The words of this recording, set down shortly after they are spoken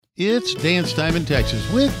It's Dance Time in Texas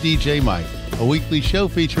with DJ Mike, a weekly show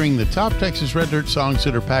featuring the top Texas Red Dirt songs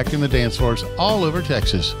that are packed in the dance floors all over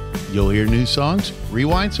Texas. You'll hear new songs,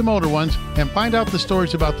 rewind some older ones, and find out the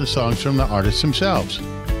stories about the songs from the artists themselves.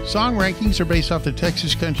 Song rankings are based off the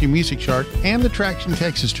Texas Country Music Chart and the Traction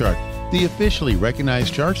Texas Chart, the officially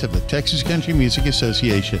recognized charts of the Texas Country Music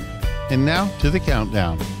Association. And now to the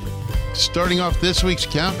countdown. Starting off this week's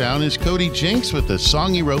countdown is Cody Jinks with the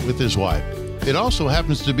song he wrote with his wife. It also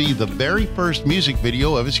happens to be the very first music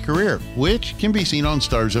video of his career, which can be seen on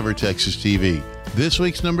Stars Over Texas TV. This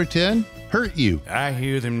week's number 10, Hurt You. I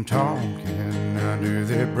hear them talking under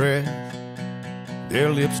their breath.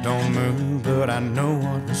 Their lips don't move, but I know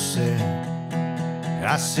what was said.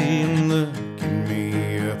 I see them looking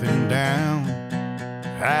me up and down,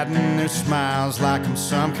 hiding their smiles like I'm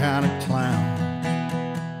some kind of clown.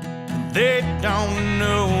 They don't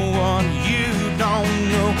know what you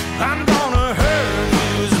don't know. I'm gonna hurt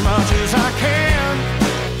you as much as I can,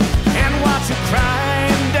 and watch you cry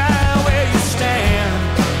and die where you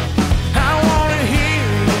stand. I wanna hear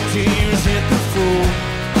your tears hit the floor.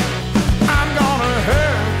 I'm gonna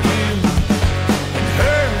hurt you and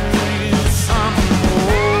hurt you some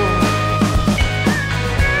more.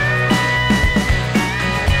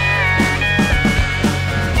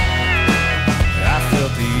 I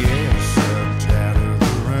felt the air sucked out of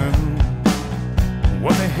the room.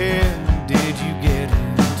 What the hell did you get into?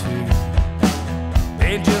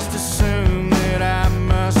 They just assume that I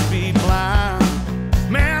must be blind.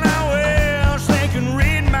 Man, I wish they can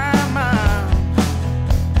read my mind,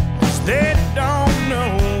 'cause they don't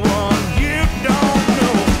know what you don't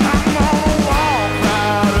know. I'm gonna walk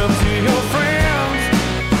right up to your friends.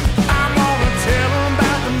 I'm gonna tell them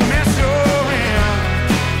about the mess you're in.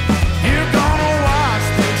 You're gonna watch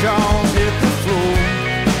their jaws hit the floor.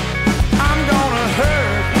 I'm gonna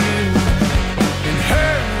hurt you and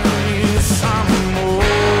hurt you some more.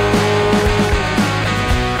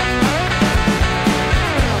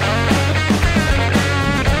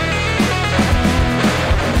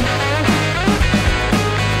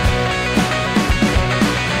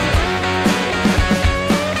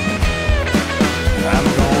 I'm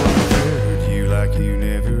gonna hurt you like you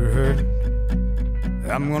never heard it.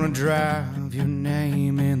 I'm gonna drive your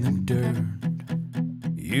name in the dirt.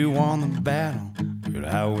 You won the battle, but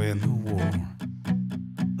I win the war.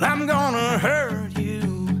 I'm gonna hurt you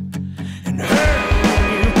and hurt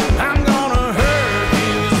you. I'm gonna hurt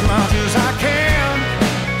you as much as I can,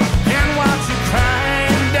 and watch you cry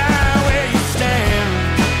and die where you stand.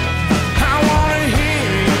 I wanna hear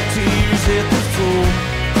your tears hit the floor.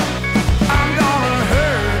 I'm gonna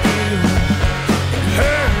hurt you and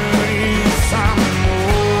hurt you some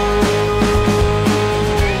more.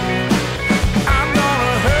 I'm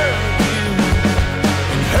gonna hurt you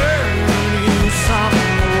and hurt you some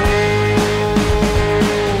more.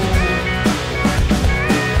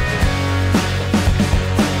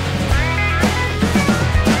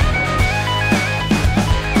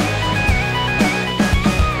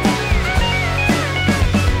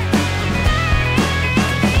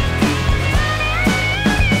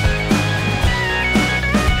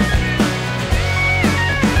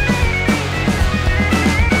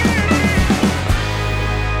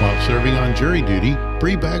 While serving on jury duty,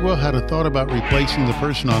 Bree Bagwell had a thought about replacing the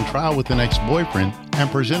person on trial with an ex-boyfriend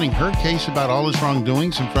and presenting her case about all his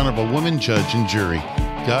wrongdoings in front of a woman judge and jury.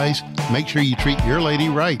 Guys, make sure you treat your lady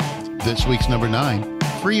right. This week's number 9,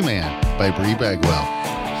 Free Man by Bree Bagwell.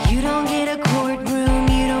 You don't get a courtroom,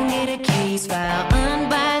 you don't get a case file,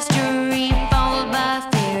 unbiased jury followed by a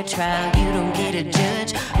fair trial. You don't get a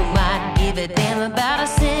judge who might give a damn about a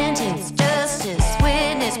sentence, justice,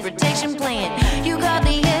 witness protection plan. You got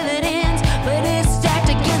the evidence, but it's stacked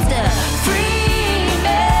against a free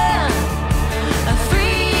man. A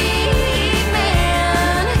free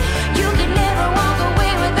man. You can never walk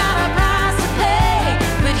away without a price to pay,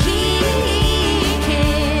 but he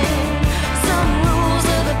can. Some rules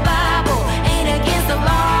of the Bible ain't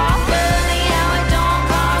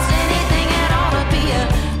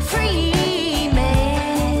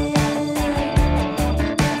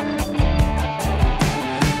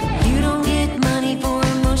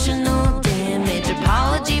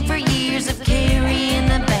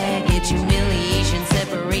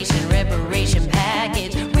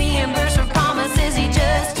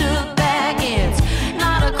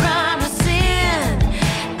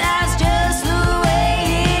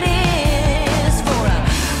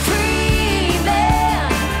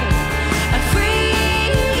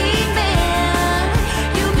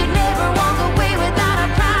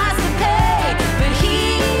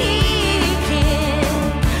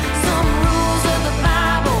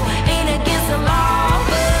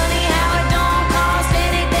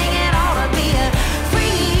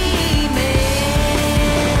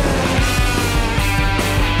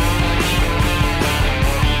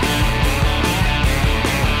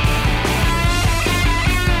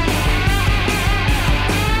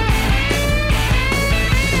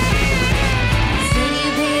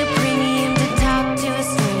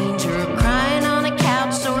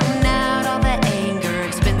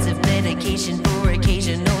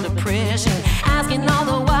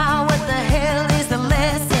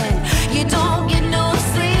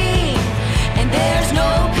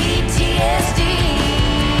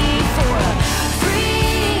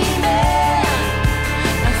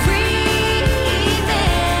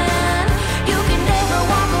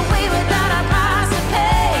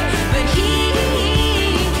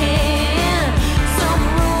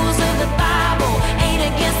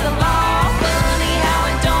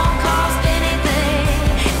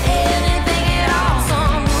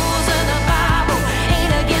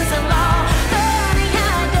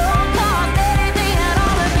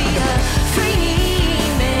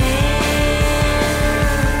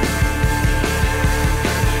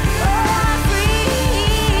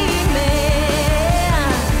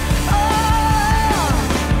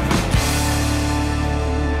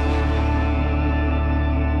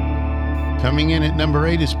Coming in at number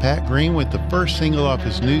 8 is Pat Green with the first single off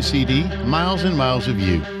his new CD, Miles and Miles of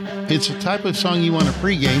You. It's the type of song you want to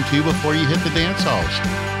pregame to before you hit the dance halls.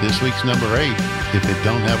 This week's number 8, If It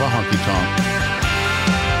Don't Have a Honky Tonk.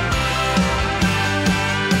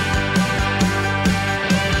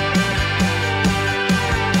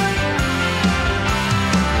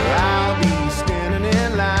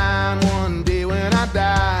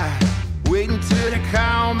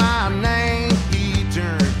 Call my name, he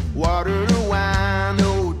turned water to wine,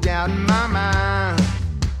 no doubt in my mind.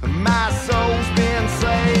 My soul's been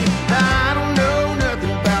saved. I don't know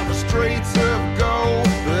nothing about the streets of gold,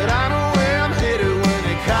 but I know where I'm headed when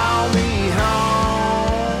they call me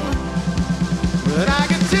home. But I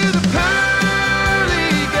get to the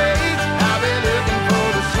pearly gates, I'll be looking for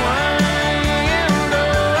the swinging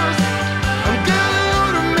doors. I'm gonna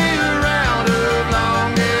order me a round of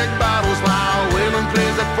long neck bottles while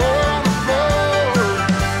plays it for the floor.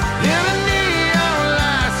 In a neon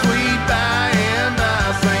light, sweet by and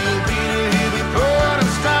by St. Peter, he'll be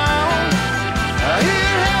pouring strong. I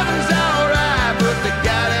hear heaven's alright, but they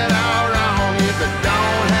got it all wrong. If they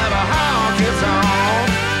don't have a honky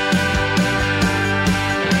tonk.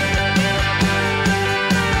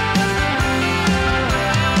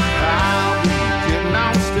 I'll be getting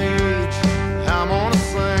on stage, I'm gonna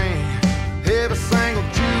sing every single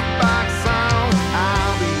jukebox song.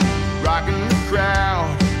 Rocking the crowd,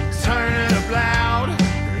 turning up loud,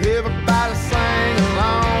 everybody sing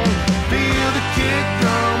along. Feel the kick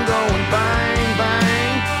drum going bang,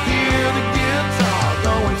 bang. Hear the guitar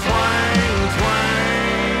going twang,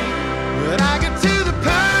 twang. When I get to the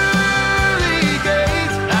pearly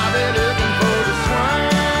gates, I'll be looking for the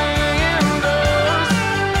swinging doors.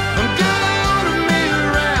 I'm gonna order me a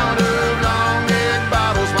round of long neck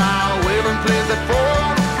bottles while Waylon plays it for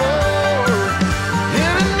the floor.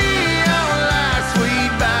 In a neon light,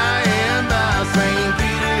 sweet by and by St.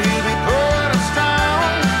 Peter, he'll be pouring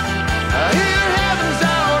strong. I hear heaven's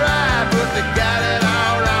alright, but they got it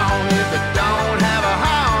all wrong if they don't have a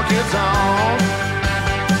honky tonk.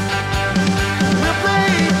 We'll play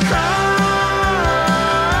country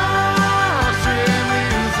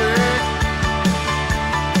music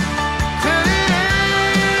till the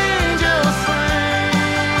angels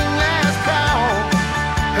sing last call.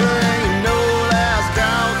 There ain't no last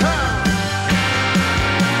call.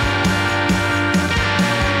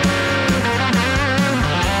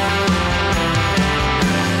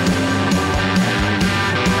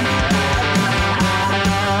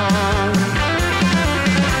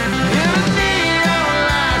 In a neon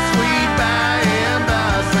light, sweet by and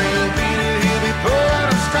by St. Peter, he'll be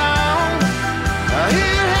pouring strong. I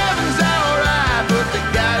hear heaven's alright, but they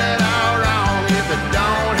got it all wrong if they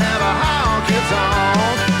don't have a honky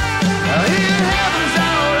tonk. I hear heaven's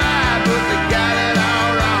alright, but they got it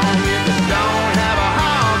all wrong if they don't have a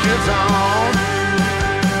honky tonk.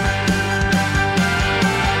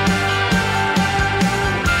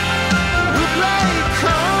 We play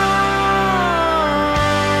country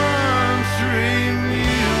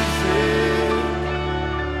music.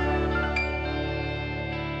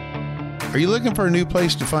 Are you looking for a new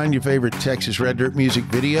place to find your favorite Texas Red Dirt music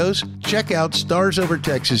videos? Check out Stars Over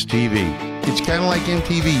Texas TV. It's kind of like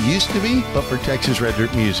MTV used to be, but for Texas Red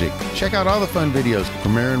Dirt music. Check out all the fun videos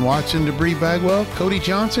from Aaron Watson to Bree Bagwell, Cody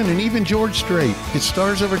Johnson, and even George Strait. It's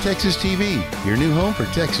Stars Over Texas TV, your new home for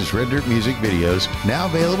Texas Red Dirt music videos, now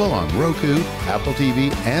available on Roku, Apple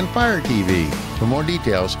TV, and Fire TV. For more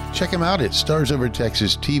details, check them out at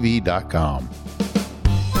starsovertexastv.com.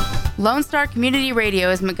 Lone Star Community Radio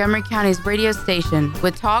is Montgomery County's radio station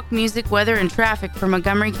with talk, music, weather, and traffic for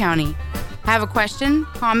Montgomery County. Have a question,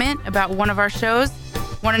 comment about one of our shows?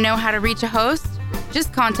 Want to know how to reach a host?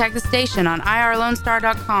 Just contact the station on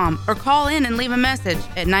irlonestar.com or call in and leave a message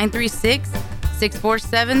at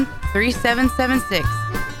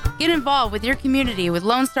 936-647-3776. Get involved with your community with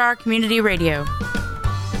Lone Star Community Radio.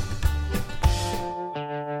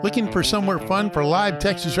 Looking for somewhere fun for live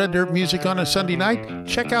Texas Red Dirt music on a Sunday night?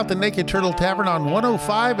 Check out the Naked Turtle Tavern on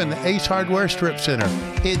 105 and the Ace Hardware Strip Center.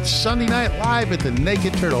 It's Sunday night live at the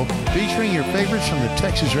Naked Turtle, featuring your favorites from the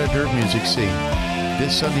Texas Red Dirt music scene.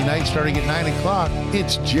 This Sunday night, starting at 9 o'clock,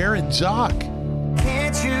 it's Jared Zock.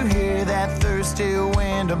 Can't you hear that thirsty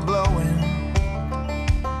wind a-blowing?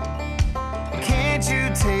 Can't you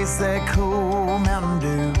taste that cool Mountain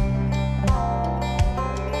Dew?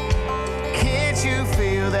 Can't you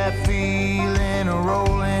feel that feeling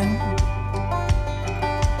a-rolling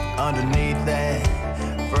underneath that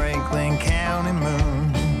Franklin County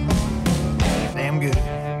moon? Damn good.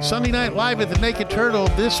 Sunday night live at the Naked Turtle,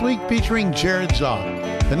 this week featuring Jared Zock.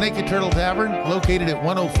 The Naked Turtle Tavern, located at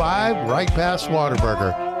 105 right past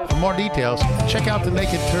Whataburger. For more details, check out The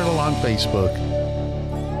Naked Turtle on Facebook.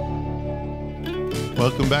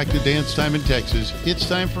 Welcome back to Dance Time in Texas. It's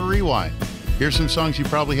time for Rewind. Here's some songs you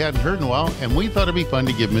probably hadn't heard in a while, and we thought it'd be fun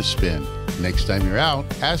to give them a spin. Next time you're out,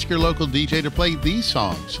 ask your local DJ to play these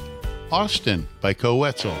songs. Austin by Co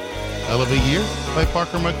Wetzel. Hell of a Year by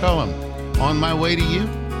Parker McCullum. On My Way to You,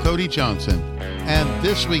 Cody Johnson. And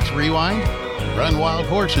this week's Rewind, Run Wild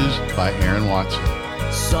Horses by Aaron Watson.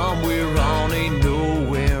 Somewhere on a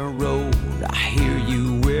nowhere road, I hear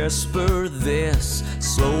you whisper this.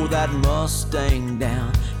 Slow that Mustang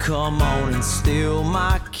down, come on and steal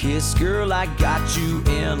my kiss. Girl, I got you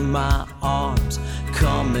in my arms,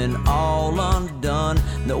 coming all undone.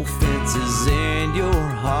 No fences in your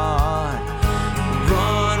heart.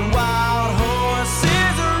 Run wild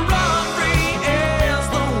horses, run free as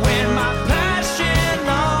the wind. My passion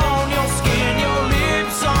on your skin, your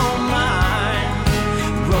lips on mine.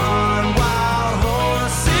 Run wild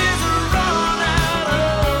horses, run out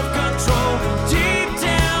of control. Deep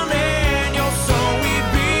down in your soul we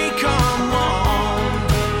become one.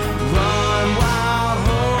 Run wild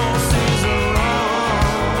horses,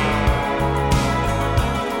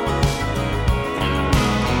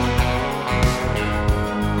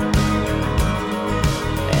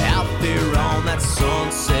 out there on that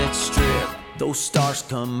Sunset Strip, those stars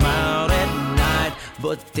come out at night,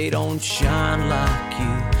 but they don't shine like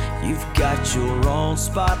you. You've got your own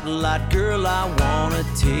spotlight, girl, I wanna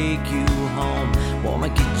take you home. Wanna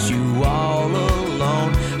get you all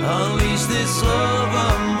alone, unleash this love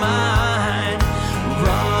of mine.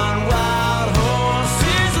 Run wild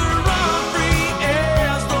horses, run free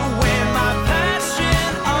as the wind. My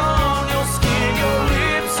passion on your skin, your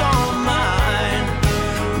lips on mine.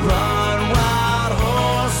 Run wild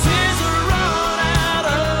horses, run out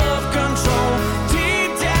of control.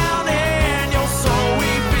 Deep down in your soul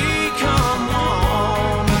we become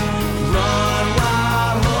one. Run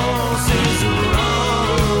wild horses,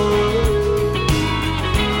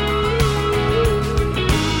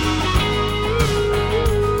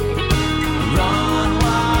 run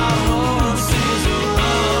wild horses,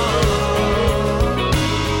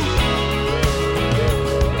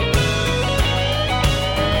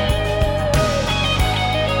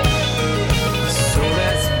 so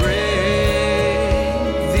let's break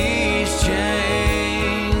these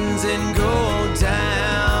chains and go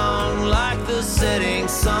down like the setting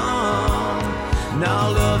sun. Now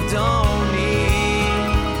love don't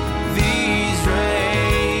need these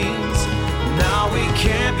reins. Now we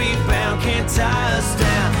can't be bound, can't tie us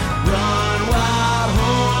down. Run wild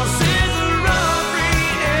horses, run free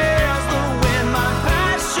as the wind. My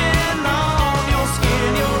passion on your skin,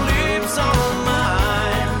 your lips on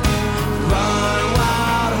mine. Run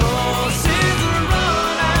wild horses,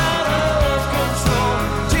 run out of control.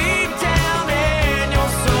 Deep down in your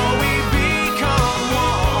soul we become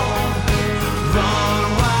one. Run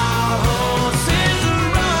wild horses,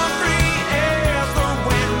 run free as the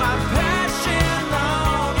wind. My passion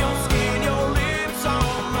on your skin, your lips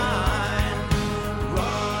on mine.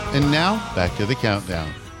 And now, back to the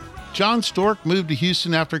countdown. John Stork moved to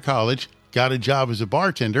Houston after college, got a job as a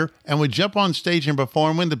bartender, and would jump on stage and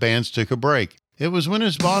perform when the bands took a break. It was when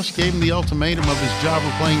his boss gave him the ultimatum of his job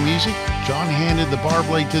of playing music, John handed the bar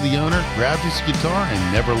blade to the owner, grabbed his guitar,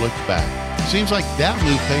 and never looked back. Seems like that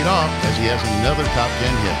move paid off as he has another top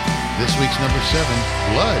 10 hit. This week's number 7,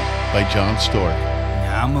 Blood by John Stork.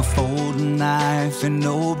 I'm a folding knife in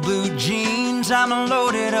old blue jeans. I'm a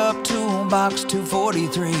loaded up toolbox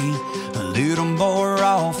 243. A little more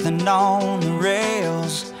off than on the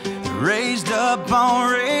rails. Raised up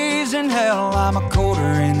on raising hell. I'm a quarter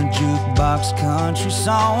in the jukebox country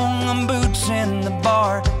song. I'm boots in the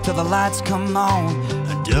bar till the lights come on.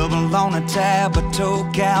 A double on a tab, a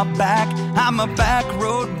toke out back. I'm a back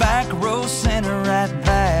row center at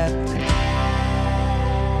that.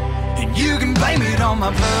 And you can blame it on my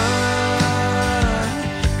blood,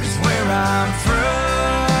 'cause where I'm from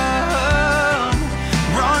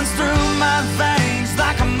runs through my veins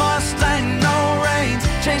like a Mustang, no reins,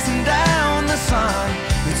 chasing down the sun.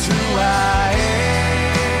 It's who I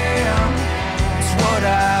am, it's what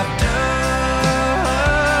I've done.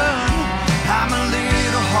 I'm a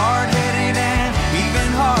little hard-headed and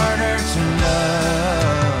even harder to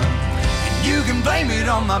love. And you can blame it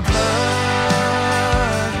on my blood.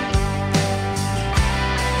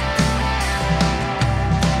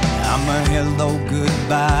 I'm a hello,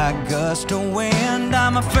 goodbye gust of wind.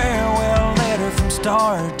 I'm a farewell letter from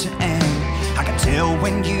start to end. I can tell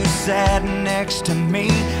when you sat next to me.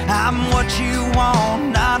 I'm what you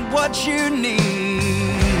want, not what you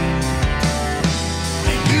need.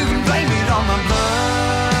 And you can blame it on my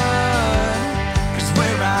blood, 'cause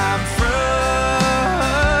where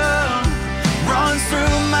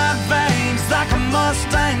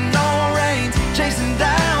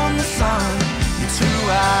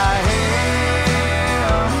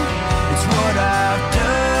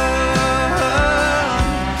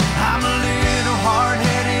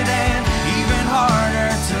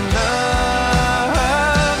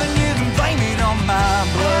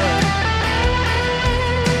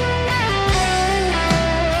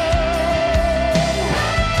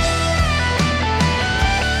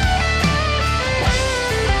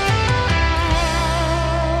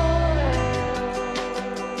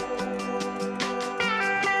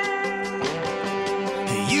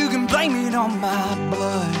blame it on my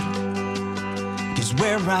blood, 'cause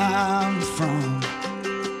where I'm from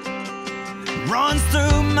runs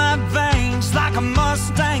through my veins like a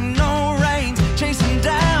Mustang, no reins, chasing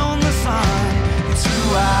down the sun. It's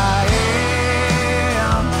who I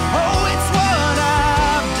am. Oh, it's what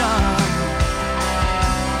I've done.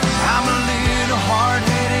 I'm a little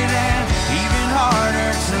hard-headed and even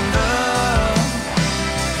harder to love.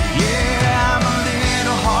 Yeah, I'm a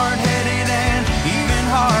little hard-headed and even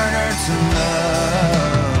harder to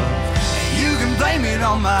love. You can blame it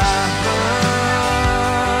on my blood.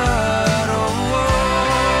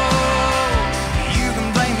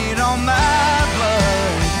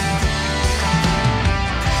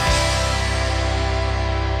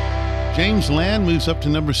 James Land moves up to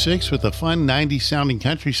number 6 with a fun 90s sounding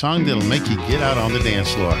country song that'll make you get out on the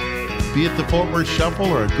dance floor. Be it the Fort Worth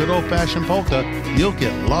Shuffle or a good old-fashioned polka, you'll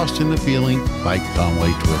get lost in the feeling like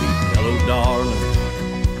Conway Twitty. Hello, darling.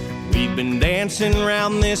 We've been dancing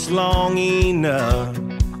around this long enough.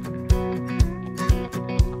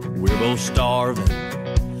 We're both starving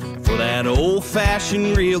for that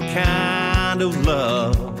old-fashioned real kind of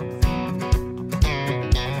love.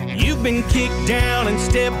 You've been kicked down and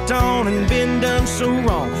stepped on and been done so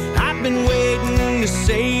wrong. I've been waiting to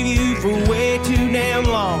save you for way too damn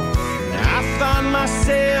long. Now I find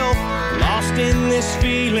myself lost in this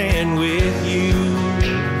feeling with you.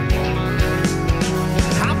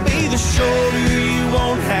 I'll be the shoulder you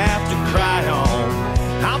won't have to cry on.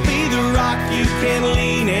 I'll be the rock you can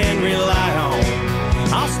lean and rely on.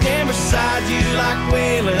 I'll stand beside you like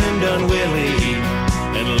Waylon done Willie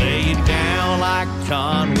and lay you down like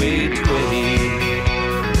Conway Twitty.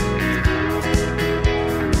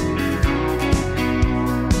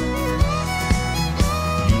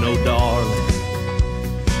 You know, darling,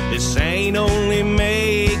 this ain't only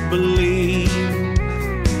make-believe.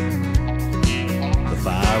 The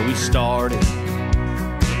fire we started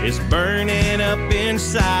is burning up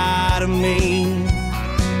inside of me.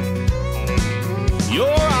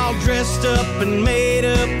 You're all dressed up and made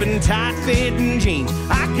up in tight-fitting jeans.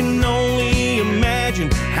 I can only imagine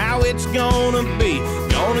how it's gonna be.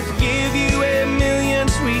 Gonna give you a million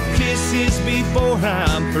sweet kisses before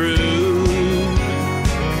I'm through.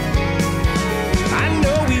 I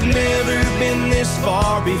know we've never been this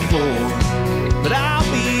far before, but I'll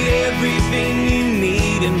be everything you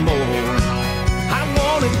need and more. I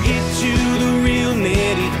wanna get to the real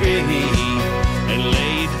nitty-gritty and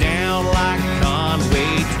lay it down like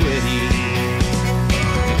Conway Twitty.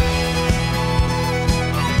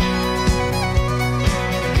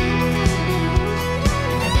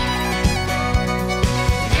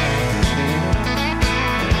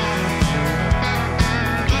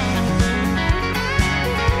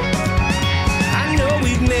 I know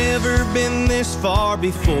we've never been this far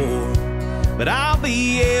before, but I'll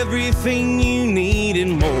be everything you need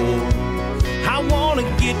and more. I wanna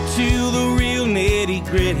get to the real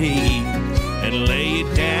nitty-gritty and lay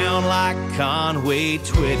it down like Conway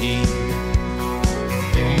Twitty.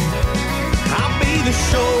 I'll be the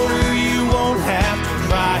shoulder you won't have to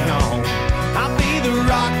cry on. I'll be the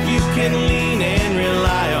rock you can lean and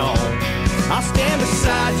rely on. I'll stand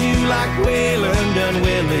beside you like Waylon done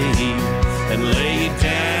Willie and lay it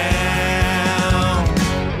down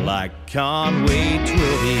like Conway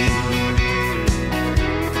Twitty.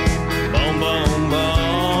 Boom, boom,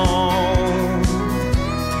 boom.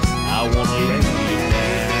 I wanna lay you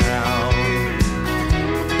down.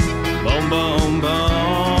 Boom, boom,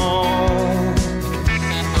 boom.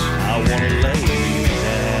 I wanna lay you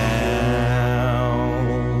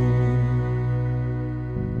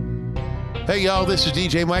down. Hey y'all, this is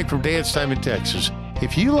DJ Mike from Dance Time in Texas.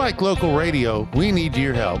 If you like local radio, we need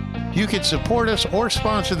your help. You can support us or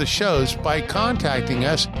sponsor the shows by contacting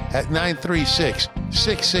us at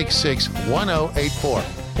 936-666-1084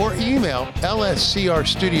 or email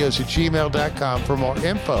lscrstudios@gmail.com for more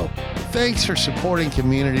info. Thanks for supporting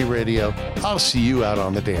community radio. I'll see you out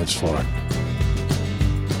on the dance floor.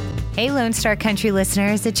 Hey, Lone Star Country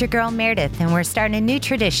listeners, it's your girl Meredith, and we're starting a new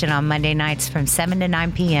tradition on Monday nights from 7 to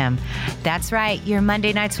 9 p.m. That's right, your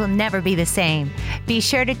Monday nights will never be the same. Be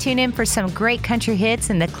sure to tune in for some great country hits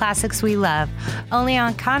and the classics we love, only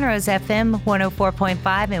on Conroe's FM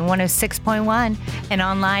 104.5 and 106.1, and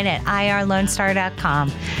online at irlonestar.com.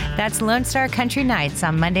 That's Lone Star Country Nights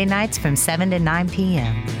on Monday nights from 7 to 9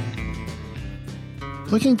 p.m.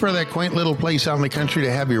 Looking for that quaint little place out in the country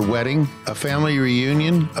to have your wedding, a family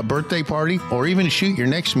reunion, a birthday party, or even shoot your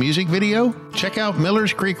next music video? Check out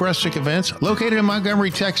Miller's Creek Rustic Events, located in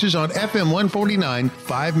Montgomery, Texas on FM 149,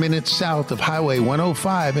 5 minutes south of Highway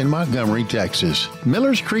 105 in Montgomery, Texas.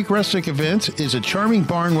 Miller's Creek Rustic Events is a charming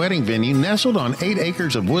barn wedding venue nestled on 8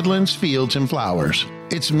 acres of woodlands, fields, and flowers.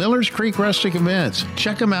 It's Miller's Creek Rustic Events.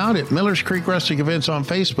 Check them out at Miller's Creek Rustic Events on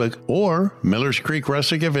Facebook or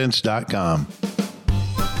millerscreekrusticevents.com.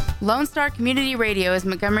 Lone Star Community Radio is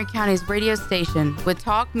Montgomery County's radio station with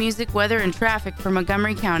talk, music, weather, and traffic for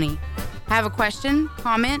Montgomery County. Have a question,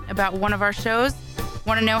 comment about one of our shows?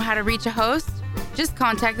 Want to know how to reach a host? Just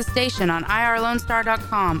contact the station on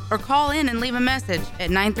irlonestar.com or call in and leave a message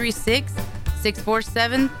at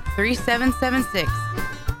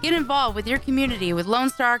 936-647-3776. Get involved with your community with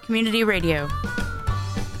Lone Star Community Radio.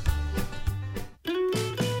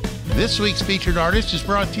 This week's featured artist is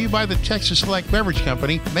brought to you by the Texas Select Beverage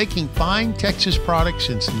Company, making fine Texas products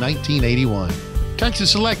since 1981.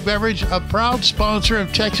 Texas Select Beverage, a proud sponsor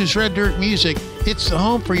of Texas Red Dirt Music. It's the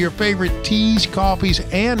home for your favorite teas, coffees,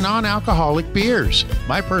 and non-alcoholic beers.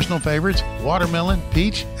 My personal favorites, watermelon,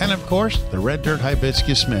 peach, and of course, the Red Dirt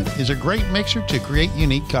Hibiscus Mint is a great mixer to create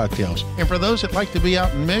unique cocktails. And for those that like to be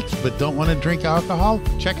out and mix but don't want to drink alcohol,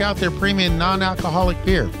 check out their premium non-alcoholic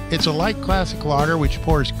beer. It's a light classic lager which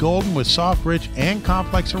pours golden with soft, rich, and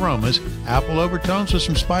complex aromas, apple overtones with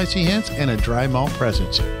some spicy hints, and a dry malt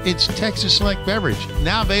presence. It's Texas Select Beverage,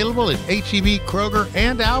 now available at H-E-B, Kroger,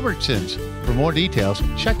 and Albertsons. For more details,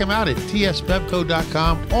 check them out at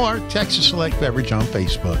tsbevco.com or Texas Select Beverage on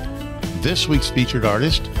Facebook. This week's featured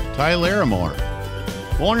artist, Ty Larimore.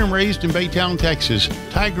 Born and raised in Baytown, Texas,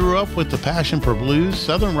 Ty grew up with the passion for blues,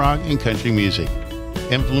 southern rock, and country music.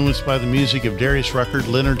 Influenced by the music of Darius Rucker,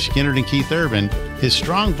 Leonard Skinner, and Keith Urban, his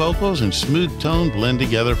strong vocals and smooth tone blend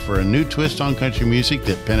together for a new twist on country music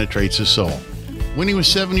that penetrates the soul. When he was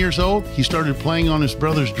 7 years old, he started playing on his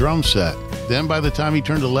brother's drum set. Then by the time he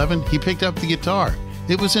turned 11, he picked up the guitar.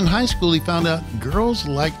 It was in high school he found out girls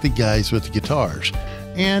liked the guys with the guitars,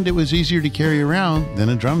 and it was easier to carry around than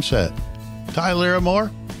a drum set. Ty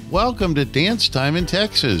Larimore, welcome to Dance Time in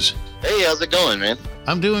Texas. Hey, how's it going, man?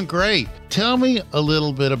 I'm doing great. Tell me a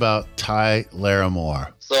little bit about Ty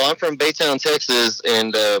Larimore. So I'm from Baytown, Texas,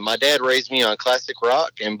 and my dad raised me on classic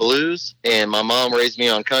rock and blues, and my mom raised me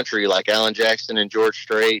on country like Alan Jackson and George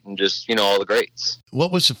Strait and just, all the greats. What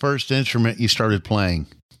was the first instrument you started playing?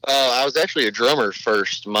 I was actually a drummer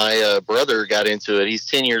first. My brother got into it. He's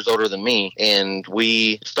 10 years older than me, and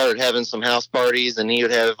we started having some house parties, and he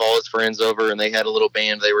would have all his friends over, and they had a little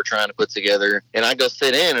band they were trying to put together. And I'd go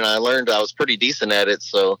sit in, and I learned I was pretty decent at it,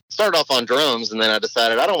 so started off on drums, and then I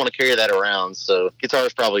decided I don't want to carry that around, so guitar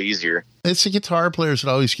is probably easier. It's the guitar players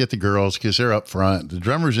that always get the girls because they're up front. The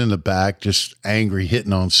drummer's in the back, just angry,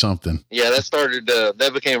 hitting on something. Yeah,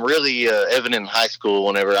 that became really evident in high school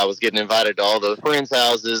whenever I was getting invited to all the friends'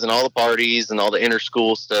 houses and all the parties and all the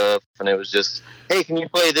inter-school stuff. And it was just, hey, can you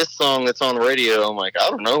play this song that's on the radio? I'm like, I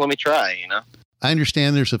don't know, let me try, I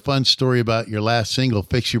understand there's a fun story about your last single,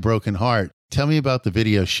 Fix Your Broken Heart. Tell me about the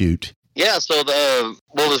video shoot. Yeah, so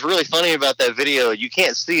what was really funny about that video, you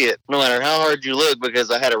can't see it no matter how hard you look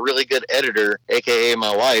because I had a really good editor, a.k.a.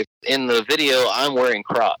 my wife. In the video, I'm wearing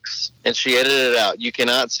Crocs, and she edited it out. You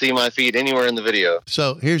cannot see my feet anywhere in the video.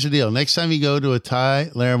 So here's the deal. Next time you go to a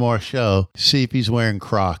Ty Larimore show, see if he's wearing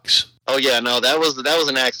Crocs. Oh, yeah, no, that was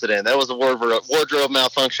an accident. That was a wardrobe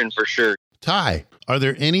malfunction for sure. Ty, are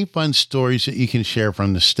there any fun stories that you can share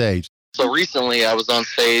from the stage? So recently I was on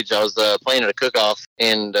stage, I was playing at a cook-off,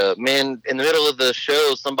 and man, in the middle of the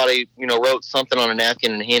show, somebody, wrote something on a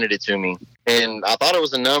napkin and handed it to me. And I thought it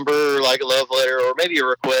was a number, like a love letter, or maybe a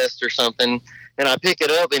request or something. And I pick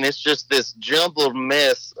it up, and it's just this jumbled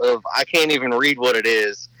mess of, I can't even read what it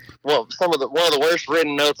is. Well, one of the worst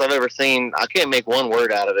written notes I've ever seen. I can't make one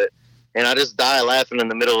word out of it. And I just die laughing in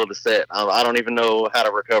the middle of the set. I don't even know how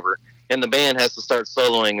to recover. And the band has to start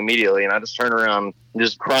soloing immediately, and I just turn around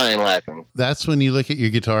just crying, laughing. That's when you look at your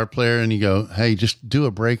guitar player and you go, hey, just do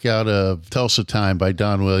a breakout of Tulsa Time by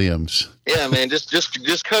Don Williams. Yeah, man, just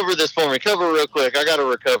cover this for me. Cover real quick. I got to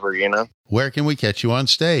recover, Where can we catch you on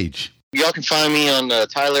stage? Y'all can find me on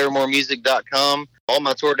TyLarimoremusic.com. All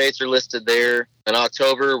my tour dates are listed there. In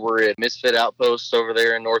October, we're at Misfit Outpost over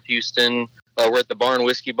there in North Houston. We're at the Barn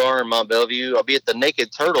Whiskey Bar in Mont Bellevue. I'll be at the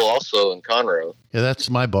Naked Turtle also in Conroe. Yeah, that's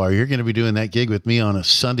my bar. You're going to be doing that gig with me on a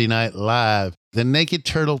Sunday night live. The Naked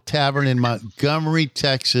Turtle Tavern in Montgomery,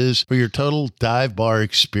 Texas, for your total dive bar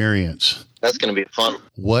experience. That's going to be fun.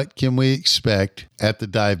 What can we expect at the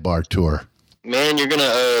dive bar tour? Man, you're going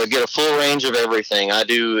to get a full range of everything. I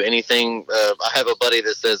do anything. I have a buddy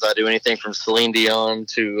that says I do anything from Celine Dion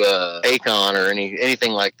to Akon or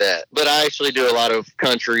anything like that. But I actually do a lot of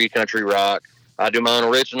country rock. I do my own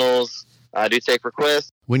originals. I do take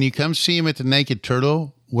requests. When you come see him at the Naked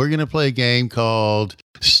Turtle, we're going to play a game called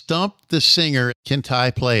Stump the Singer. Can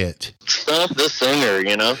Ty play it? Stump the Singer,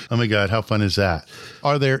 you know? Oh my God, how fun is that?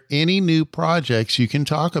 Are there any new projects you can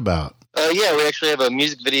talk about? Yeah, we actually have a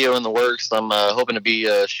music video in the works. I'm hoping to be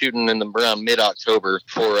shooting in around mid-October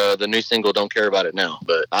for the new single, Don't Care About It Now.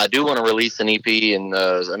 But I do want to release an EP and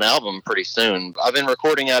an album pretty soon. I've been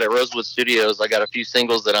recording out at Rosewood Studios. I got a few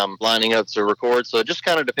singles that I'm lining up to record, so it just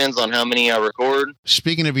kind of depends on how many I record.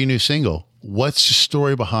 Speaking of your new single, what's the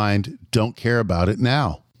story behind Don't Care About It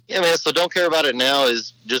Now? Yeah, man, so Don't Care About It Now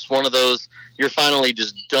is just one of those, you're finally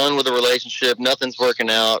just done with a relationship, nothing's working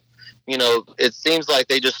out. You know, it seems like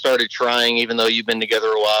they just started trying even though you've been together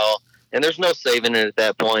a while, and there's no saving it at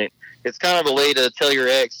that point. It's kind of a way to tell your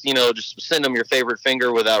ex, you know, just send them your favorite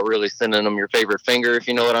finger without really sending them your favorite finger, if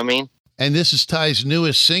you know what I mean. And this is Ty's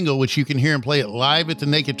newest single, which you can hear him play it live at the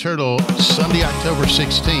Naked Turtle Sunday, October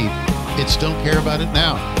 16th. It's Don't Care About It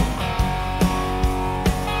Now.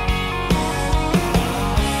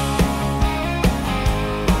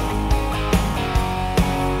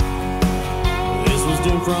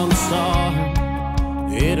 From the start,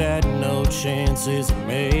 it had no chances of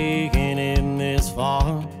making it this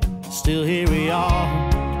far. Still here we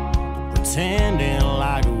are, pretending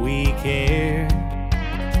like we care.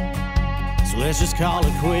 So let's just call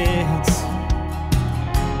it quits.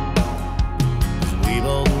 'Cause we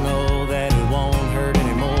both know that it won't hurt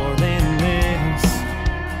any more than this.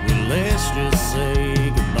 But let's just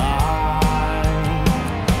say goodbye.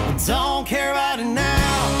 Don't care about it now.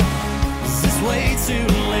 Way too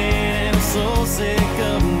late and I'm so sick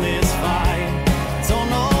of this fight. Don't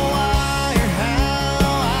know why or how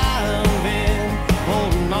I've been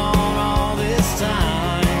holding on all this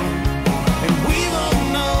time. And we both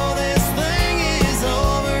know this thing is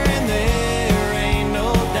over and there ain't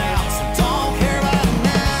no doubt. So don't care about it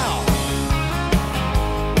now.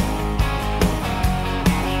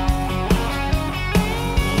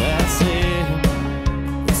 That's it.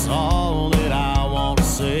 It's all that I want to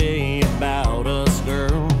say about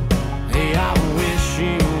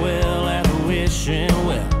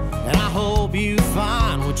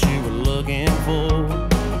find what you were looking for,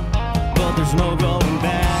 but there's no going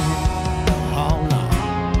back. Oh no,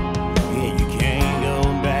 yeah, you can't go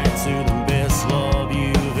back to the best love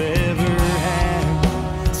you've ever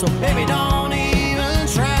had. So baby, don't even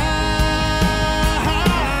try.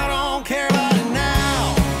 I don't care about it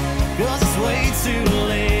now, 'cause it's way too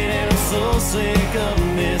late and I'm so sick of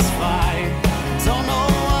this fight. Don't know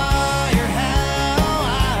why or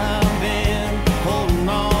how I've been holding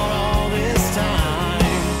on all this time.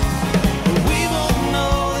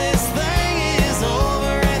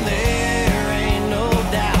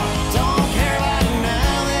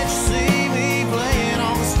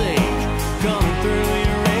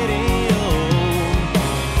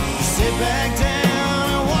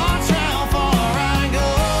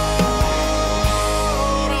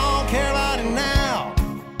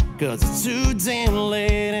 Cause it's too damn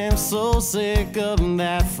late and I'm so sick of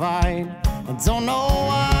that fight. I don't know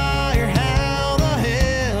why or how the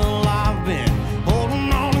hell I've been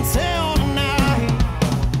holding on until tonight.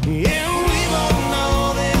 Yeah, we both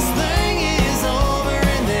know this thing is over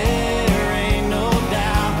and there ain't no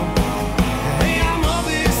doubt. Hey, I'm up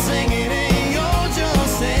here singing and you're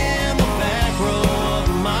just in the back row of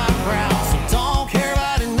my crowd. So don't care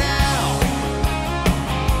about it now.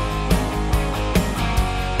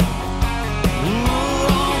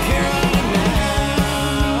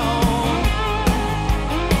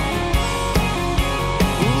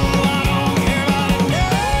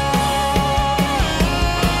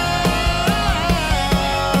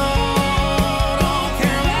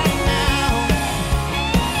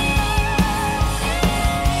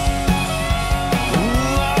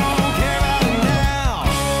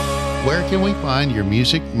 Where can we find your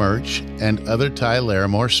music, merch, and other Ty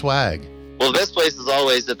Larimore swag? Well, the best place is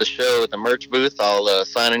always at the show at the merch booth. I'll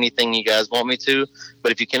sign anything you guys want me to.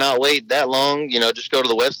 But if you cannot wait that long, you know, just go to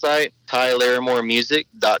the website,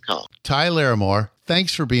 TyLarimoremusic.com. Ty Larimore,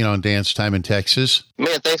 thanks for being on Dance Time in Texas.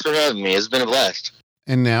 Man, thanks for having me. It's been a blast.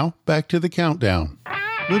 And now, back to the countdown.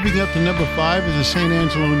 Moving up to number 5 is a San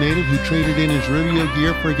Angelo native who traded in his rodeo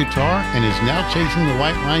gear for a guitar and is now chasing the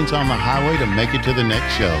white lines on the highway to make it to the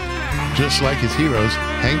next show. Just like his heroes,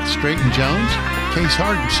 Hank Straighten Jones, Case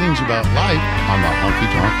Harden sings about life on the Honky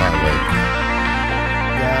Tonk Highway.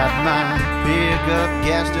 Got my pickup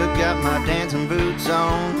gassed up, got my dancing boots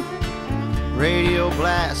on. radio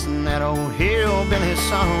blasting that old hillbilly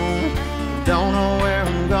song. Don't know where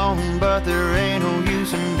I'm going, but there ain't no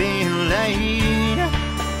use in being late.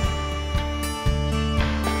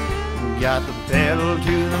 Got the pedal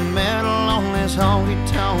to the metal on this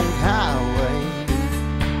honky-tonk highway.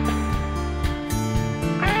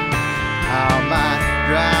 I might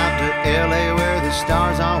drive to LA where the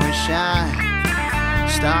stars always shine.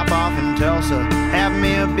 Stop off in Tulsa, have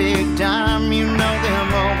me a big time. You know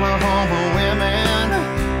them Oklahoma women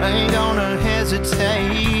ain't gonna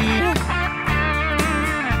hesitate.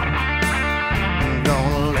 I'm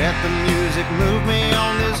gonna let the music move me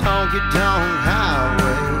on this honky-tonk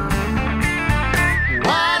highway.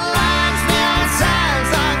 White lines, neon signs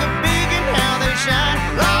like a beacon, how they shine.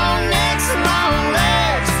 Long necks and long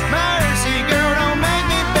legs, mercy girl, don't make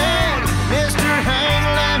me beg. Mr. Hank,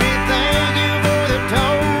 let me thank you for the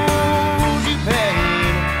tolls you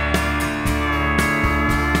paid.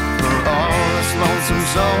 For all us lonesome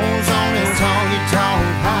souls on this honky-tonk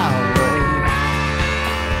highway.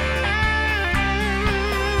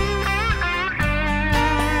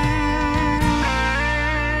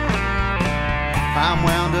 I'm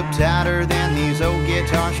wound up tighter than these old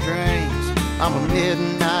guitar strings. I'm a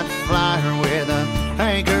midnight flyer with a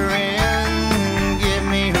anchor in. Give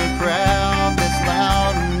me a crowd that's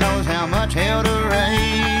loud and knows how much hell to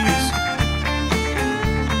raise.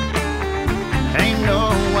 Ain't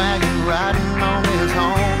no wagon riding on this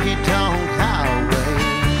honky-tonk highway.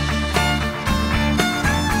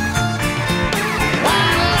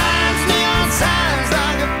 White lines, neon signs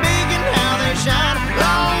like a beacon, how they shine.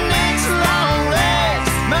 Long necks, long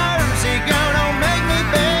legs, mercy girl, don't make me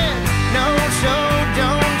beg. No show,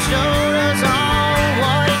 don't show us all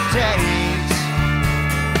what it takes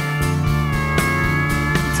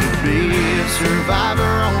to be a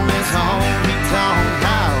survivor on this honky-tonk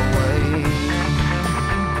highway.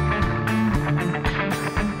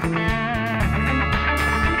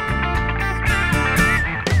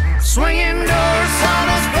 Swinging doors on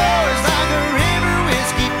us floors like a river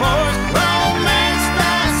whiskey pours. Romance,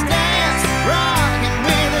 fast dance, rocking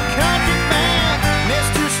with a country band.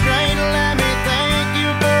 Mr. Straight, let me thank you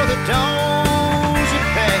for the tolls you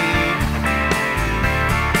paid.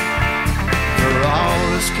 For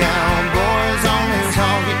all us cowboys on this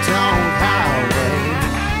honky-tonk highway.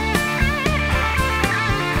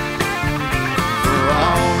 For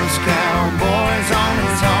all us cowboys on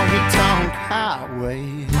this honky-tonk highway.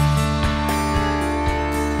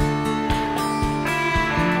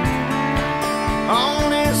 On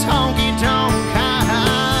this honky-tonk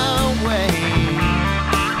highway.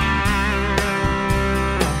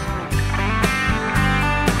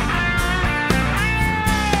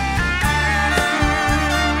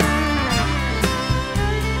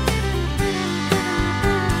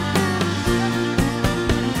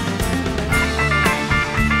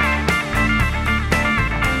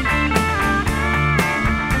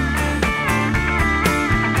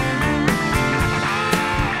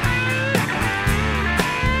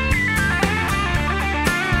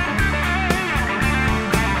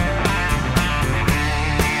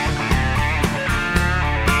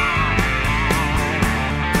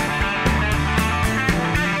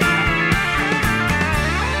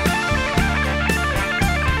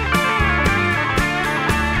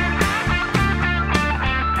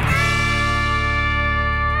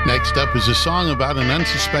 Next up is a song about an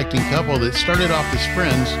unsuspecting couple that started off as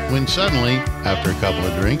friends when suddenly, after a couple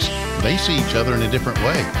of drinks, they see each other in a different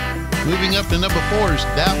way. Moving up to number 4 is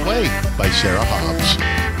That Way by Sarah Hobbs.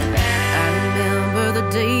 I remember the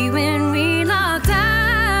day when we locked eyes,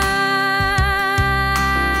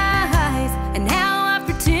 and how I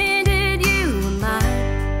pretended you were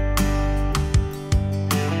mine.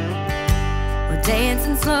 We're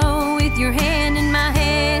dancing slow with your hand in my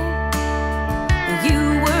hand.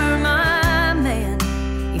 You were my man,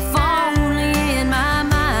 if only in my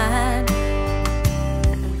mind.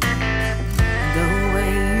 The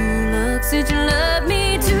way you look said you love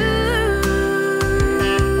me too.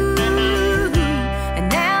 And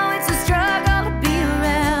now it's a struggle to be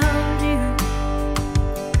around you.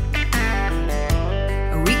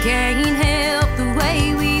 We can't help the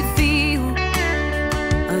way we feel.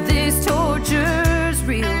 This torture's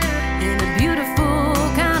real in a beautiful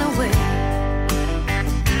kind of way.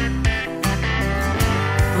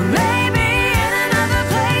 Maybe in another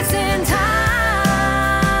place and time,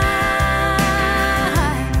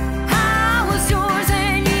 I was yours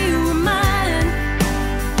and you were mine.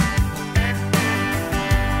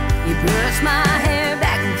 You brushed my hair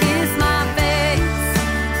back and kissed my face.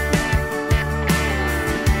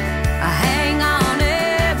 I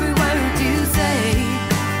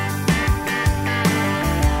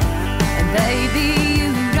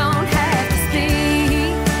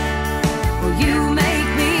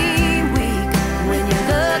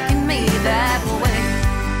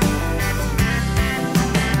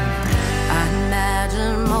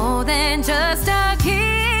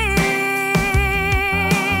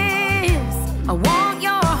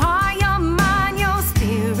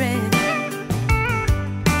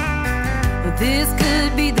This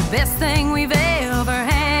could be the best thing we've ever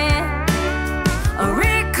had. Or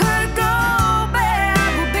it could go bad.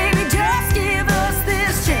 Well, baby, just give us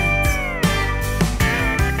this chance.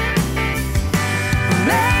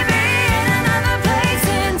 Maybe in another place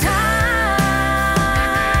in time,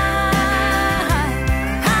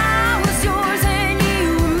 I was yours and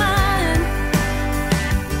you were mine.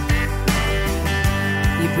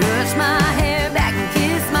 You brushed my hair back and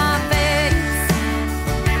kissed my face.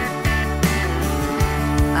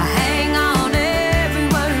 I hang on every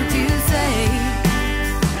word you say.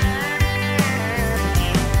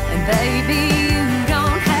 And baby, you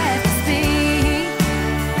don't have to speak.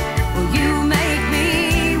 Well, you make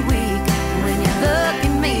me weak when you look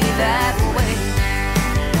at me that way.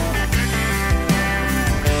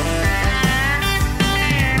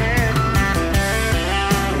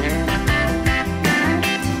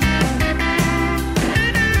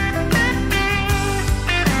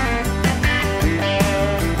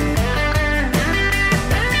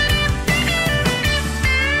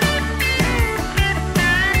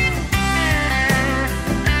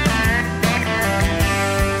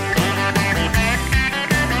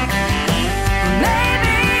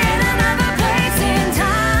 Maybe in another place in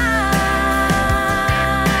time,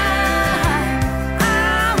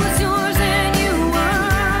 I was yours and you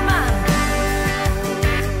were mine.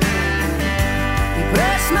 You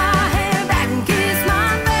brushed my hair back and kissed my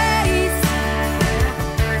face.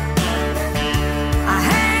 I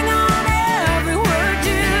hang on every word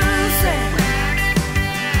you say.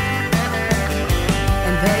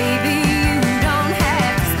 And baby, you don't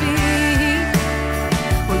have to speak.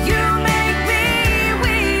 Well, you make me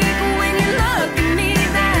weak when you look at me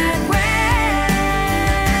that way.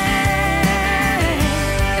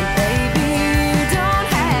 And baby, you don't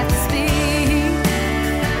have to speak.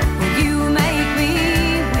 Well, you make me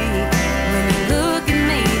weak when you look at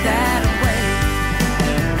me that way.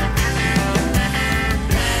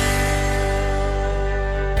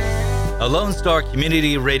 A Lone Star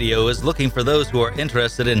Community Radio is looking for those who are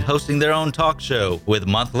interested in hosting their own talk show, with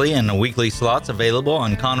monthly and weekly slots available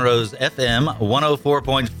on Conroe's FM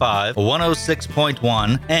 104.5,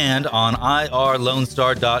 106.1, and on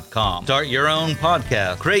irlonestar.com. Start your own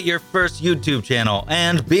podcast, create your first YouTube channel,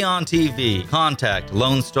 and be on TV. Contact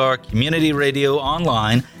Lone Star Community Radio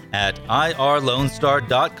online at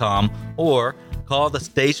irlonestar.com or call the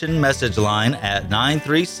station message line at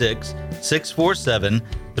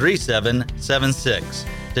 936-647-3776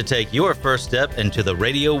 to take your first step into the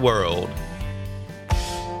radio world.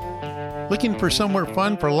 Looking for somewhere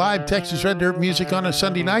fun for live Texas Red Dirt music on a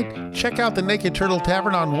Sunday night? Check out the Naked Turtle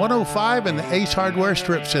Tavern on 105 and the Ace Hardware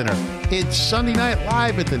Strip Center. It's Sunday Night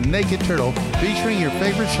Live at the Naked Turtle, featuring your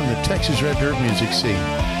favorites from the Texas Red Dirt music scene.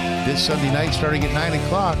 This Sunday night, starting at 9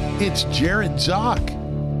 o'clock, it's Jared Zock.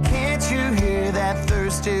 Can't you hear that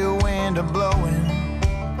thirsty wind a-blowing?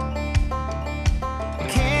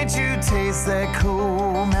 Can't you taste that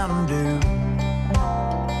cool Mountain Dew?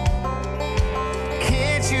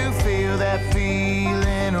 Can't you feel that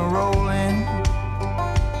feeling a-rolling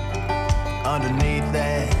underneath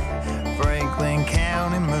that Franklin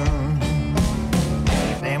County moon?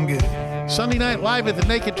 Damn good. Sunday Night Live at the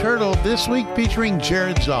Naked Turtle, this week featuring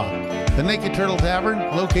Jared Zock. The Naked Turtle Tavern,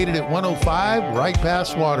 located at 105, right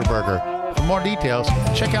past Whataburger. For more details,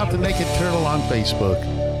 check out the Naked Turtle on Facebook.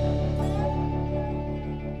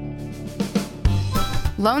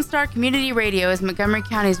 Lone Star Community Radio is Montgomery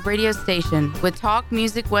County's radio station with talk,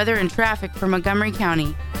 music, weather, and traffic for Montgomery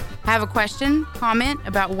County. Have a question, comment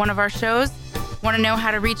about one of our shows? Want to know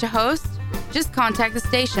how to reach a host? Just contact the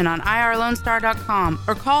station on irlonestar.com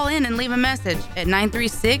or call in and leave a message at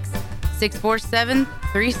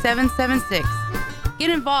 936-647-3776.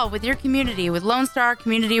 Get involved with your community with Lone Star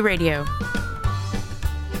Community Radio.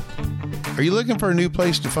 Are you looking for a new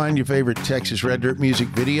place to find your favorite Texas Red Dirt music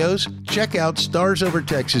videos? Check out Stars Over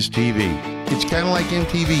Texas TV. It's kind of like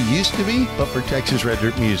MTV used to be, but for Texas Red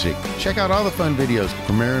Dirt music. Check out all the fun videos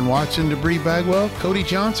from Aaron Watson to Bree Bagwell, Cody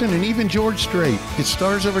Johnson, and even George Strait. It's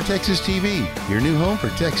Stars Over Texas TV, your new home for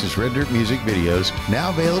Texas Red Dirt music videos,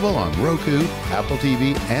 now available on Roku, Apple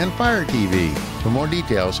TV, and Fire TV. For more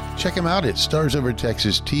details, check them out at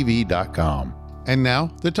starsovertexastv.com. And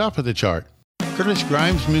now, the top of the chart. Curtis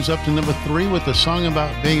Grimes moves up to number 3 with a song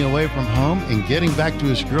about being away from home and getting back to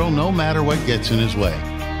his girl no matter what gets in his way.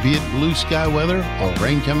 Be it blue sky weather or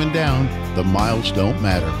rain coming down, the miles don't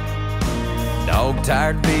matter. Dog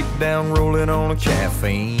tired, beat down, rolling on a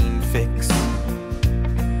caffeine fix.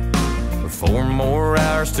 4 more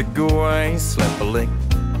hours to go, I ain't slept a lick.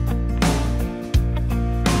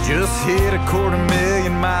 Just hit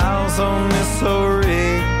 250,000 miles on this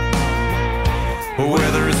rig.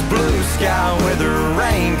 Whether it's blue sky sky, whether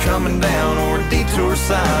rain coming down or a detour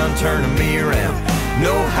sign turning me around.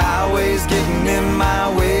 No highways getting in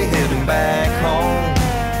my way, heading back home.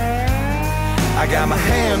 I got my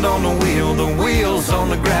hand on the wheels on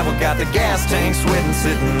the gravel, got the gas tank sweating,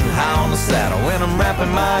 sitting high on the saddle. When I'm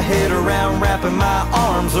wrapping my head around, wrapping my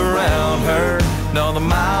arms around her, no, the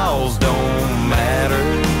miles don't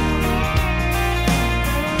matter.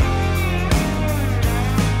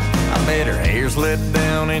 I made her hair's let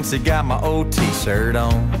down and she got my old t-shirt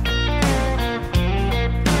on,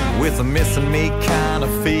 with a missing me kind of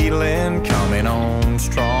feeling coming on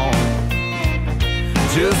strong.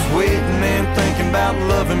 Just waiting and thinking about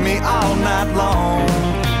loving me all night long.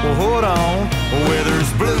 Well, hold on, whether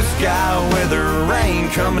it's blue sky, whether rain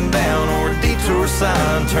coming down, or a detour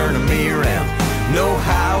sign turning me around. No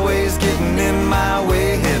highways getting in my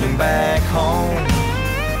way, heading back home.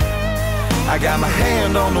 I got my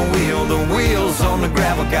hand on the wheels on the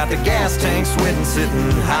gravel, got the gas tank sweating,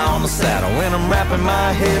 sitting high on the saddle. When I'm wrapping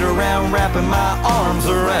my head around, wrapping my arms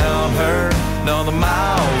around her, no, the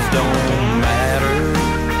miles don't matter.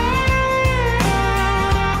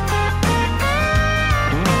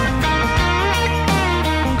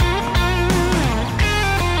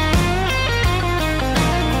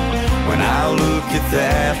 When I look at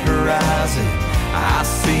that horizon, I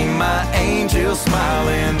see my angel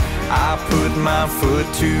smiling. I put my foot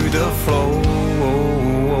to the floor.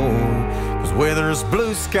 'Cause whether it's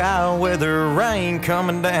blue sky, whether rain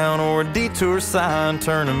coming down, or a detour sign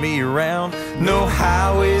turning me around, no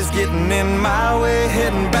highways getting in my way,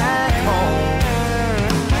 heading back home.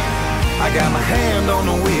 I got my hand on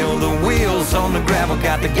the wheels on the gravel,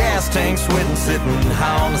 got the gas tank sweating, sitting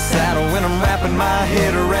high on the saddle. When I'm wrapping my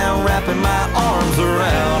head around, wrapping my arms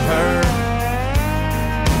around her,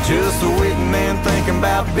 just waiting and thinking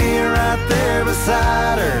about being right there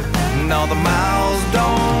beside her. And all the miles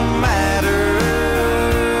don't matter.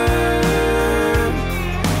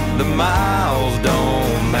 The miles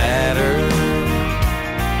don't matter.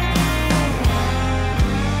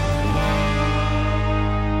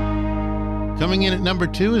 Coming in at number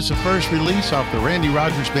 2 is the first release off the Randy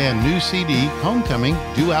Rogers Band new CD, Homecoming,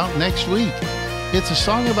 due out next week. It's a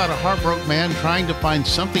song about a heartbroken man trying to find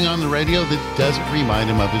something on the radio that doesn't remind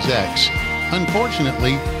him of his ex.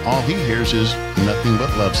 Unfortunately, all he hears is nothing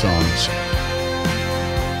but love songs.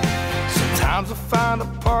 Sometimes I find a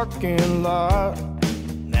parking lot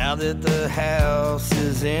now that the house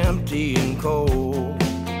is empty and cold.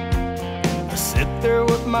 I sit there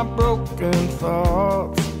with my broken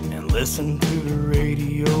thoughts and listen to the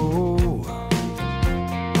radio,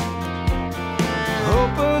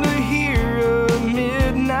 hoping to hear a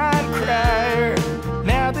midnight crier.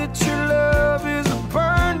 Now that your love is a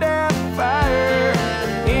burned out fire,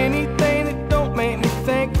 anything that don't make me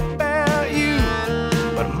think about you,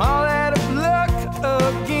 but I'm all out of luck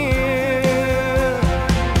again.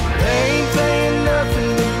 They ain't playing nothing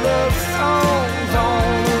but love songs on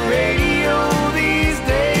the radio these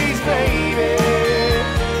days, baby.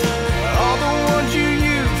 All the ones you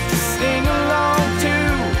used to sing along to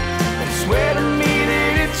and swear to me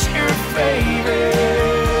that it's your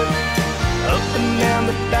favorite. Up and down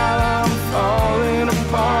the dial I'm falling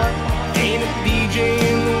apart. Ain't a DJ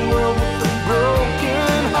in the world with a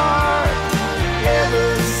broken heart. Ever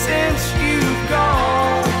since you've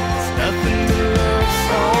gone, it's nothing but love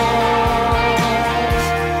songs.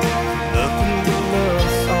 Nothing but love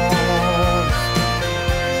songs.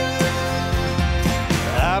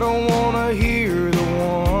 I don't wanna hear the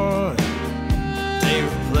one they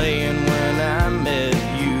were playing when I met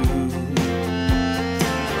you,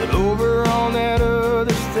 but over on that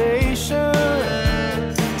other station,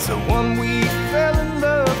 it's the one we fell in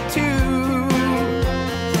love to.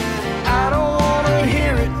 I don't wanna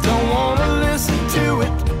hear it, don't wanna listen to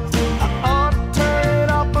it. I ought to turn it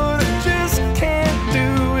off, but I just can't do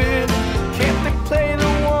it. Can't they play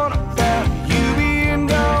the one about you being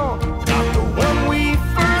gone, not the one we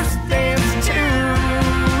first danced to?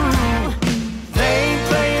 They ain't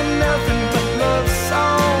playing nothing but love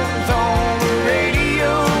songs on the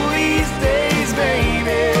radio these days,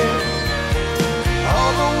 baby.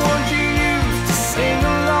 All the ones you used to sing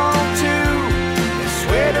along to and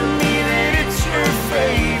swear to me that it's your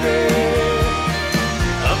favorite.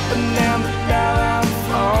 Up and down the dial I'm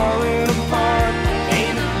falling apart.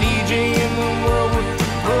 Ain't a DJ in the world with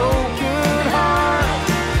a broken heart.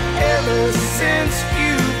 Ever since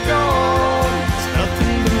you've gone, it's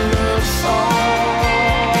nothing but love songs.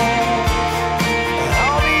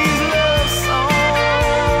 All these love songs.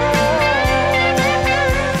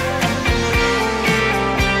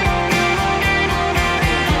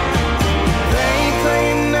 They ain't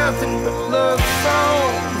playing nothing but love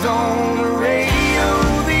songs on the radio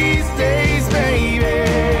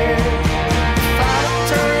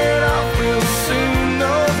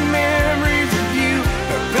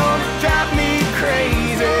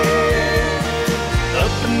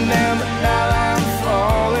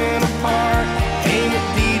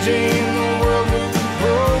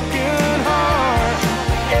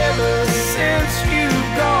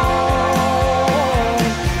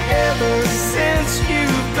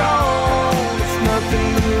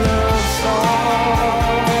nothing but love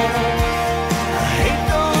songs. I hate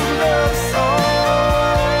those love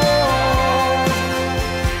songs.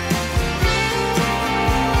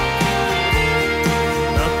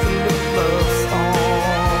 Nothing but love songs.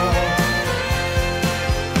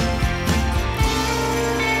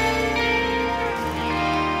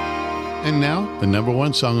 And now, the number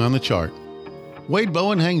one song on the chart. Wade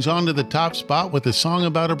Bowen hangs on to the top spot with a song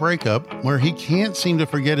about a breakup where he can't seem to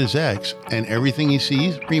forget his ex, and everything he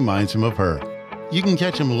sees reminds him of her. You can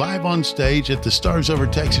catch him live on stage at the Stars Over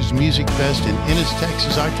Texas Music Fest in Ennis,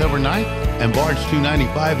 Texas, October 9th, and Barge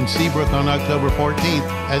 295 in Seabrook on October 14th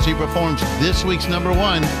as he performs this week's number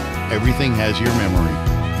one, Everything Has Your Memory.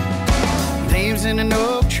 Leaves in an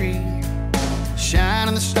oak tree,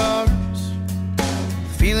 shining the stars,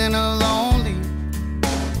 feeling lonely.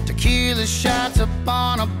 Tequila shots up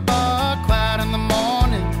on a bar, quiet in the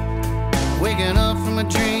morning, waking up from a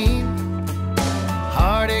dream,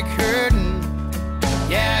 heartache hurting.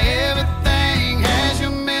 Yeah, everything has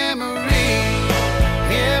your memory.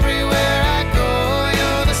 Everywhere I go,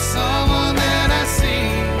 you're the someone that I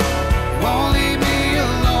see. Won't leave me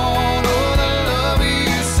alone. Oh, the love we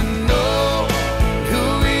used to know, who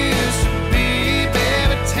we used to be.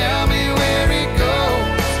 Baby, tell me where it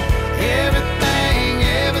goes. Everything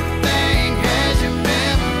has your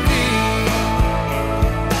memory.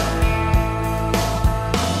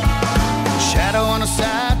 Shadow on a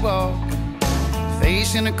sidewalk,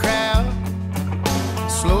 facing a crowd,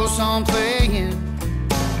 slow song playing,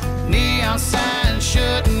 neon sign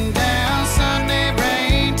shutting down, Sunday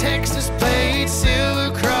rain, Texas plate,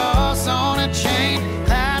 silver cross on a chain,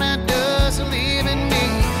 cloud of dust leaving me.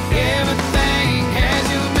 Everything has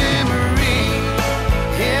your memory.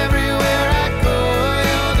 Everywhere I go,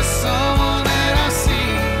 you're the someone that I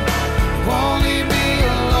see. Won't leave me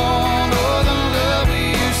alone. Oh, the love we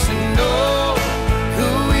used to know, who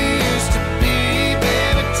we used to be.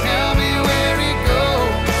 Baby, tell me where it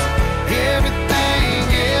goes. Everything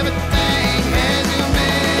has your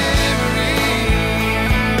memory.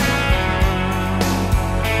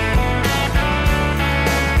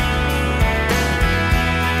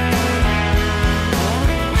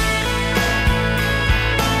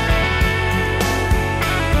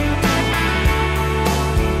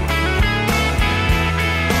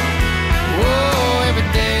 Whoa, every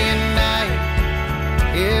day and night,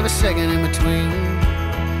 every second in between.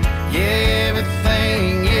 Yeah,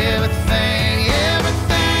 everything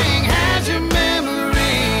has your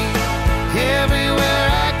memory. Everywhere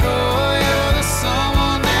I go, you're the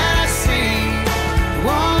someone that I see.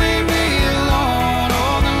 Won't leave me alone.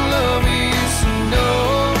 All the love we used to know,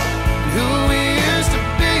 who we used to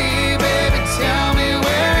be. Baby, tell me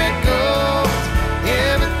where it goes.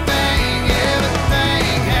 Everything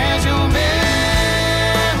has your memory.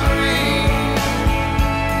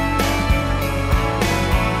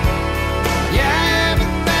 Yeah,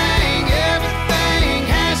 everything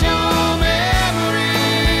has your memory.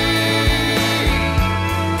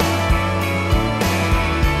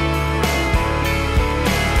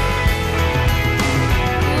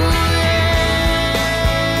 Ooh,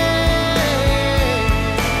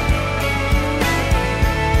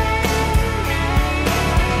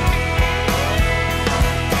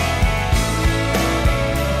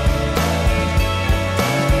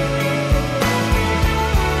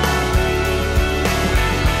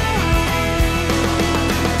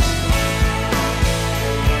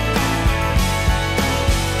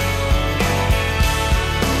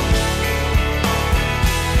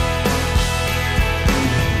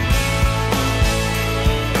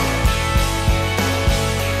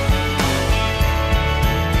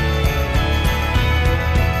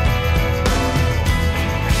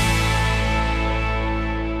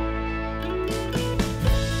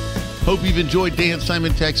 Hope you've enjoyed Dance Time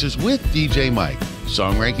in Texas with DJ Mike.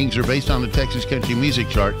 Song rankings are based on the Texas Country Music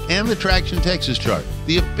Chart and the Traction Texas Chart,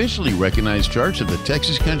 the officially recognized charts of the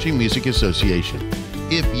Texas Country Music Association.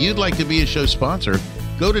 If you'd like to be a show sponsor,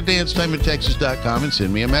 go to dancetimeintexas.com and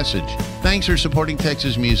send me a message. Thanks for supporting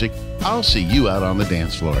Texas music. I'll see you out on the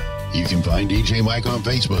dance floor. You can find DJ Mike on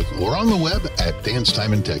Facebook or on the web at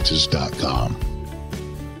dancetimeintexas.com.